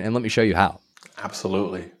here and let me show you how.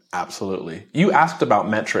 Absolutely. Absolutely. You asked about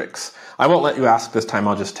metrics. I won't let you ask this time.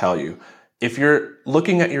 I'll just tell you. If you're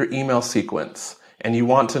looking at your email sequence and you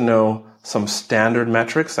want to know some standard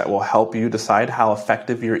metrics that will help you decide how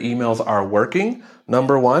effective your emails are working,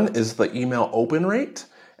 number one is the email open rate.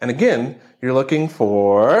 And again, you're looking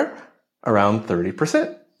for around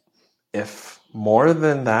 30%. If more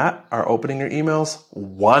than that are opening your emails,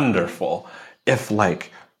 wonderful. If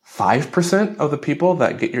like 5% of the people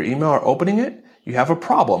that get your email are opening it, you have a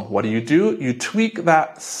problem. What do? You tweak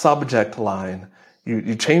that subject line.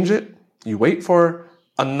 You change it. You wait for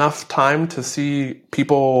enough time to see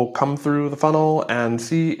people come through the funnel and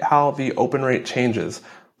see how the open rate changes.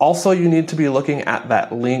 Also, you need to be looking at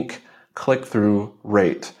that link click-through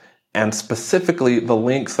rate, and specifically the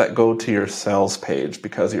links that go to your sales page,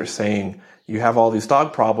 because you're saying you have all these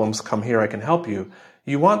dog problems, come here, I can help you.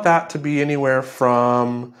 You want that to be anywhere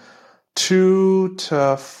from 2 to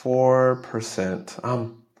 4%.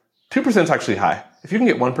 2% is actually high. If you can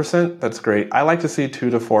get 1%, that's great. I like to see 2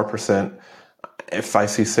 to 4%. If I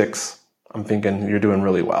see 6, I'm thinking you're doing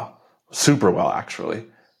really well. Super well, actually.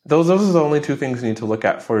 Those are the only two things you need to look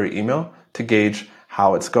at for your email to gauge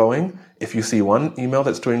how it's going. If you see one email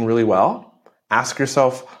that's doing really well, ask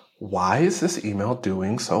yourself, why is this email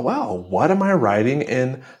doing so well? What am I writing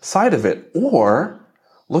inside of it? Or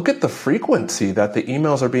look at the frequency that the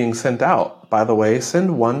emails are being sent out. By the way,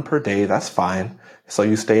 send one per day. That's fine. So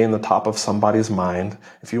you stay in the top of somebody's mind.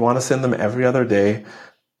 If you want to send them every other day,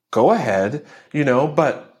 go ahead,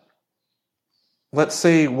 but let's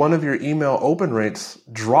say one of your email open rates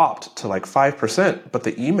dropped to like 5%, but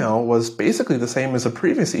the email was basically the same as a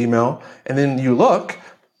previous email. And then you look,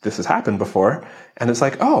 this has happened before, and it's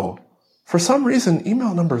like, oh, for some reason,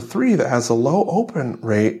 email number 3 that has a low open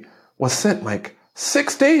rate was sent like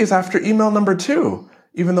 6 days after email number 2,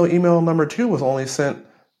 even though email number 2 was only sent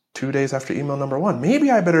 2 days after email number 1.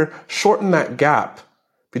 Maybe I better shorten that gap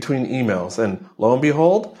between emails. And lo and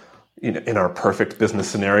behold, in our perfect business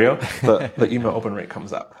scenario, the email open rate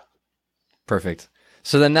comes up. Perfect.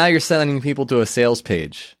 So then now you're sending people to a sales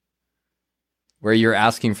page where you're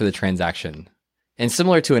asking for the transaction. And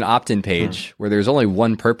similar to an opt-in page where there's only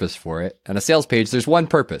one purpose for it, and a sales page, there's one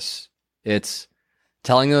purpose. It's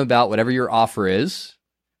telling them about whatever your offer is,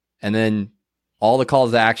 and then all the calls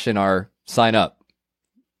to action are sign up,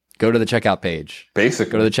 go to the checkout page,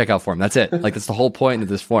 basically, go to the checkout form. That's it. Like, that's the whole point of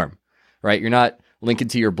this form, right? You're not linking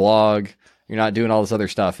to your blog. You're not doing all this other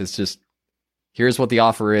stuff. It's just, here's what the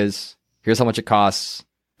offer is. Here's how much it costs.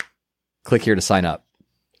 Click here to sign up.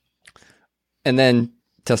 And then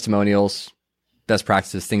testimonials, best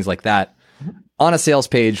practices, things like that. On a sales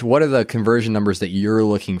page, what are the conversion numbers that you're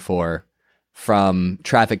looking for from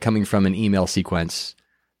traffic coming from an email sequence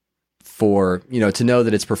for, to know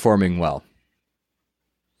that it's performing well?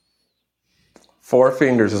 4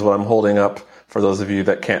 fingers is what I'm holding up for those of you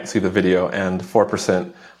that can't see the video, and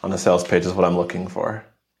 4% on the sales page is what I'm looking for.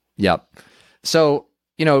 Yep. So,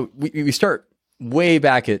 we start way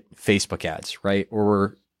back at Facebook ads, right? Where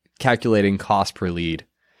we're calculating cost per lead.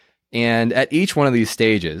 And at each one of these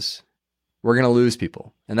stages, we're going to lose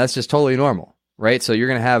people. And that's just totally normal, right? So you're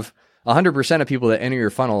going to have 100% of people that enter your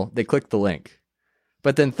funnel, they click the link.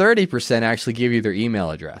 But then 30% actually give you their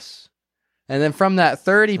email address. And then from that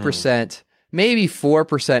 30%, maybe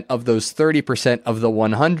 4% of those 30% of the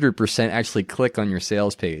 100% actually click on your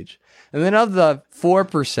sales page. And then of the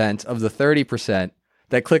 4% of the 30%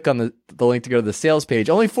 that click on the link to go to the sales page,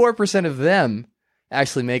 only 4% of them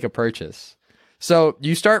actually make a purchase. So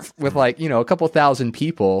you start with a couple thousand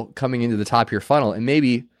people coming into the top of your funnel, and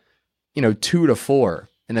maybe, 2 to 4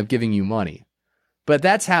 end up giving you money. But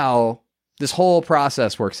that's how this whole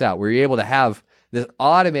process works out, where you're able to have this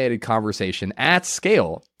automated conversation at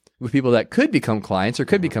scale with people that could become clients or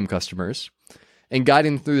could become customers, and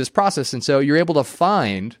guiding them through this process. And so you're able to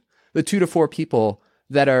find the 2 to 4 people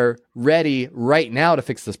that are ready right now to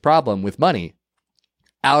fix this problem with money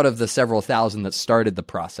out of the several thousand that started the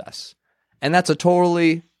process. And that's a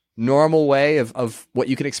totally normal way of what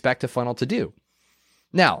you can expect a funnel to do.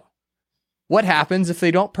 Now, what happens if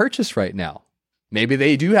they don't purchase right now? Maybe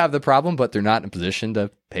they do have the problem, but they're not in a position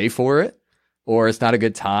to pay for it, or it's not a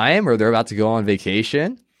good time, or they're about to go on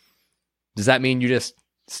vacation. Does that mean you just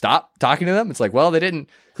stop talking to them? It's like, well, they didn't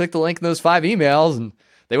click the link in those 5 emails, and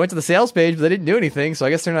they went to the sales page, but they didn't do anything, so I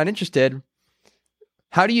guess they're not interested.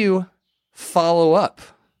 How do you follow up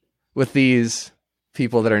with these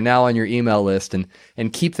people that are now on your email list and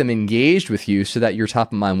keep them engaged with you so that you're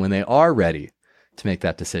top of mind when they are ready to make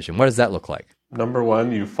that decision? What does that look like? Number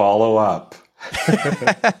one, you follow up.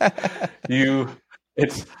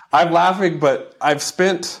 I'm laughing, but I've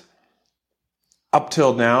spent up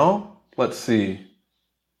till now, let's see,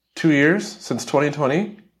 2 years since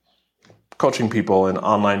 2020, coaching people in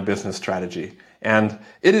online business strategy. And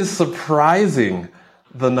it is surprising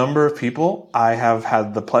the number of people I have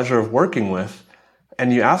had the pleasure of working with.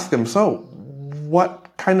 And you ask them, so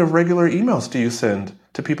what kind of regular emails do you send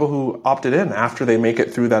to people who opted in after they make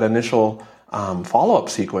it through that initial follow-up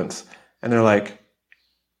sequence? And they're like,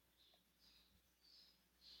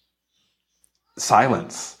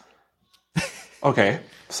 silence. Okay,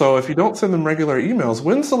 so if you don't send them regular emails,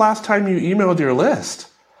 when's the last time you emailed your list?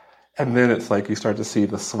 And then it's like you start to see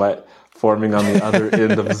the sweat forming on the other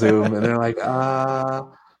end of Zoom. And they're like,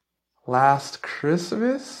 last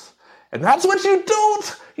Christmas? And that's what you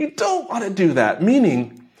don't want to do that.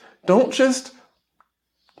 Meaning, don't just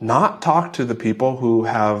not talk to the people who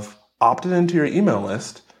have opted into your email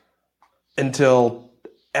list until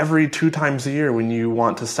every 2 times a year when you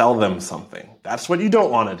want to sell them something. That's what you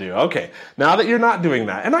don't want to do. Okay, now that you're not doing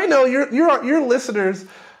that, and I know you're listeners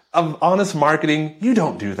of Honest Marketing, you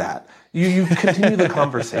don't do that. You continue the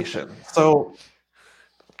conversation. So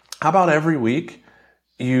how about every week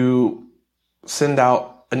you send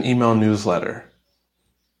out an email newsletter?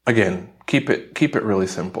 Again, keep it really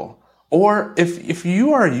simple. Or if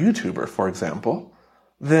you are a YouTuber, for example,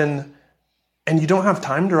 then and you don't have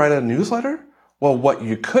time to write a newsletter, well, what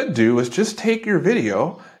you could do is just take your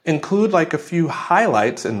video, include like a few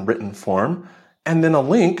highlights in written form, and then a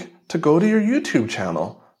link to go to your YouTube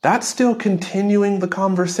channel. That's still continuing the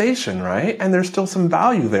conversation, right? And there's still some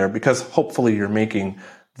value there because hopefully you're making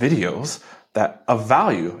videos that of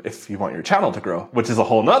value if you want your channel to grow, which is a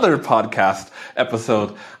whole nother podcast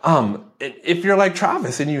episode. If you're like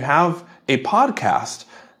Travis and you have a podcast,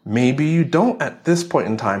 maybe you don't at this point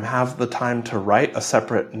in time have the time to write a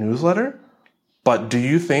separate newsletter. But do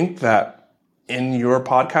you think that in your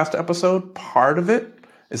podcast episode, part of it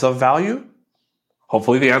is of value?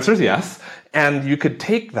 Hopefully the answer is yes. And you could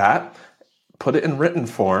take that, put it in written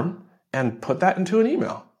form, and put that into an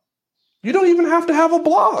email. You don't even have to have a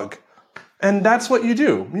blog. And that's what you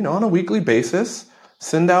do. On a weekly basis,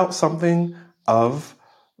 send out something of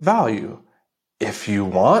value. If you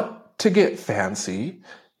want to get fancy,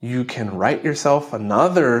 you can write yourself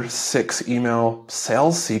another 6 email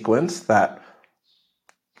sales sequence that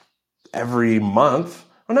every month,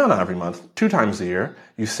 not every month, 2 times a year,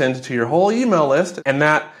 you send to your whole email list. And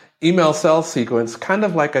that email sales sequence, kind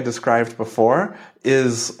of like I described before,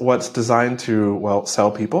 is what's designed to,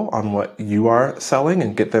 sell people on what you are selling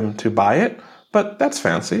and get them to buy it. But that's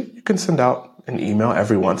fancy. You can send out an email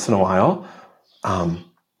every once in a while.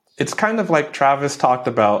 It's kind of like Travis talked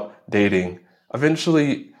about dating.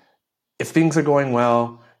 Eventually, if things are going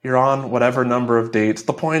well, you're on whatever number of dates.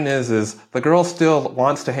 The point is the girl still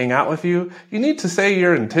wants to hang out with you. You need to say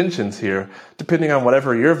your intentions here, depending on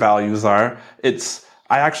whatever your values are. It's,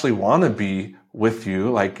 I actually want to be with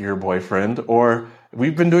you, like your boyfriend, or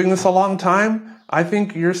we've been doing this a long time. I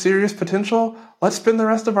think you're serious potential. Let's spend the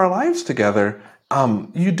rest of our lives together.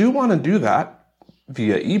 You do want to do that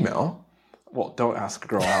via email. Well, don't ask a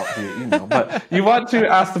girl out via email, but you want to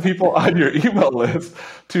ask the people on your email list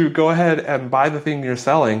to go ahead and buy the thing you're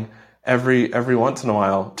selling every once in a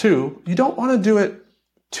while too. You don't want to do it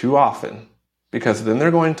too often because then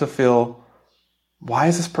they're going to feel, why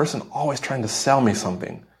is this person always trying to sell me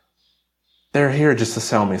something? They're here just to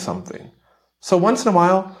sell me something. So once in a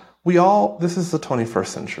while, this is the 21st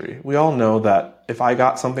century. We all know that if I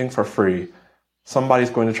got something for free, somebody's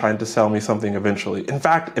going to try to sell me something eventually. In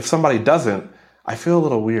fact, if somebody doesn't, I feel a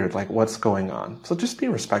little weird, like what's going on? So just be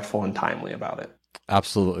respectful and timely about it.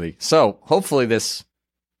 Absolutely. So hopefully this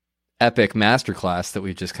epic masterclass that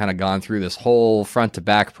we've just kind of gone through, this whole front to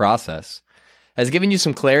back process, has given you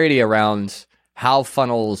some clarity around how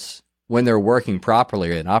funnels, when they're working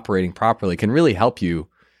properly and operating properly, can really help you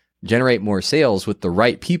generate more sales with the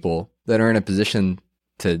right people that are in a position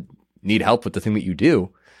to need help with the thing that you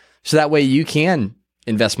do. So that way you can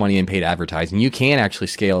invest money in paid advertising. You can actually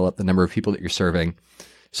scale up the number of people that you're serving.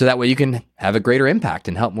 So that way you can have a greater impact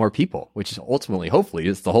and help more people, which is ultimately, hopefully,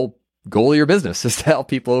 is the whole goal of your business, is to help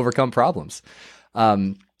people overcome problems.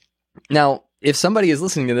 Now, if somebody is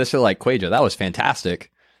listening to this, they're like, Kwadwo, that was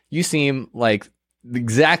fantastic. You seem like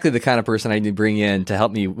exactly the kind of person I need to bring in to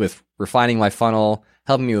help me with refining my funnel,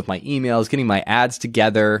 helping me with my emails, getting my ads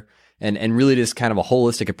together, and really just kind of a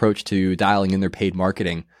holistic approach to dialing in their paid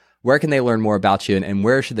marketing. Where can they learn more about you, and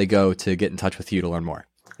where should they go to get in touch with you to learn more?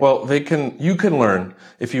 Well, you can learn,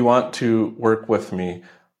 if you want to work with me,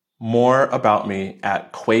 more about me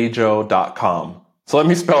at Kwadwo.com. So let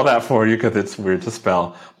me spell that for you because it's weird to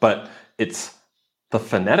spell, but it's the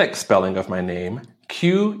phonetic spelling of my name,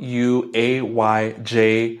 Quayjo.com.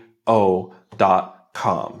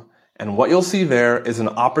 And what you'll see there is an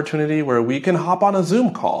opportunity where we can hop on a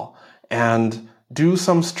Zoom call and do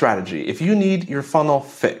some strategy. If you need your funnel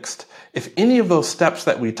fixed, if any of those steps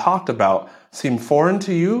that we talked about seem foreign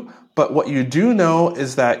to you, but what you do know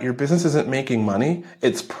is that your business isn't making money,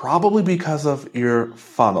 it's probably because of your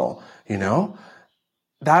funnel,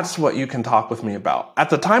 That's what you can talk with me about. At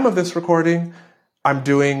the time of this recording, I'm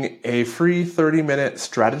doing a free 30-minute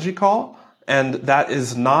strategy call, and that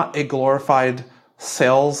is not a glorified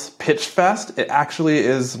sales pitch fest. It actually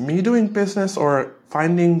is me doing business or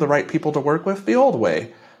finding the right people to work with the old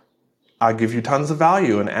way. I'll give you tons of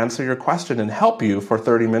value and answer your question and help you for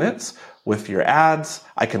 30 minutes with your ads.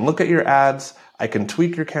 I can look at your ads. I can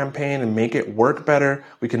tweak your campaign and make it work better.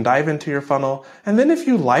 We can dive into your funnel. And then if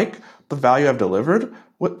you like the value I've delivered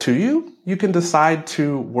to you, you can decide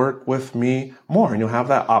to work with me more and you'll have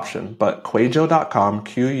that option. But Quayjo.com,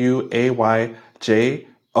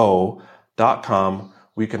 Quayjo.com,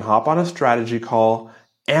 we can hop on a strategy call.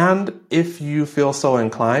 And if you feel so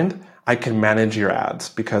inclined, I can manage your ads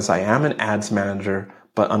because I am an ads manager.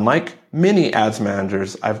 But unlike many ads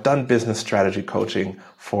managers, I've done business strategy coaching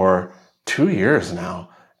for 2 years now,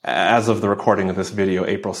 as of the recording of this video,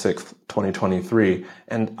 April 6th, 2023.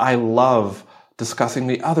 And I love discussing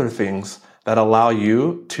the other things that allow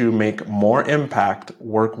you to make more impact,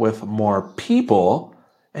 work with more people,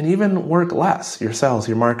 and even work less. Your sales,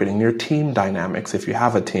 your marketing, your team dynamics, if you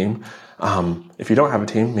have a team. If you don't have a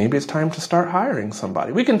team, maybe it's time to start hiring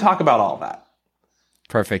somebody. We can talk about all that.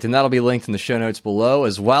 Perfect. And that'll be linked in the show notes below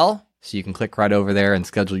as well. So you can click right over there and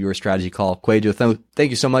schedule your strategy call. Kwadwo,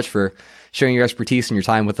 thank you so much for sharing your expertise and your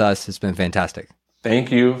time with us. It's been fantastic.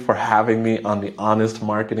 Thank you for having me on the Honest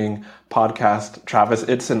Marketing Podcast, Travis.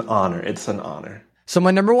 It's an honor. It's an honor. So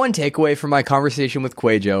my number one takeaway from my conversation with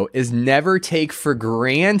Kwadwo is never take for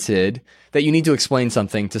granted that you need to explain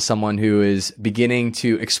something to someone who is beginning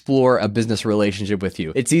to explore a business relationship with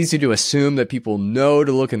you. It's easy to assume that people know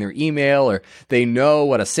to look in their email, or they know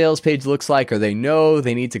what a sales page looks like, or they know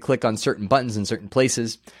they need to click on certain buttons in certain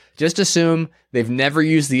places. Just assume they've never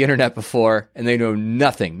used the internet before and they know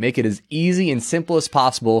nothing. Make it as easy and simple as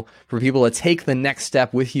possible for people to take the next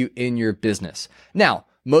step with you in your business. Now,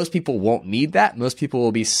 most people won't need that. Most people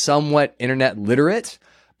will be somewhat internet literate.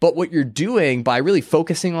 But what you're doing by really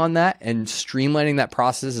focusing on that and streamlining that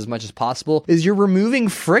process as much as possible is you're removing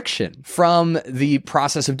friction from the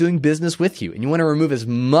process of doing business with you. And you want to remove as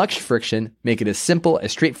much friction, make it as simple,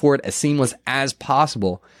 as straightforward, as seamless as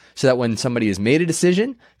possible, so that when somebody has made a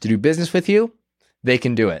decision to do business with you, they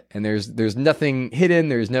can do it. And there's nothing hidden.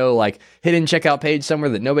 There's no hidden checkout page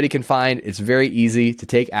somewhere that nobody can find. It's very easy to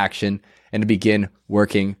take action and to begin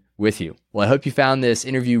working with you. Well, I hope you found this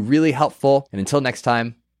interview really helpful. And until next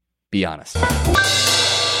time, be honest.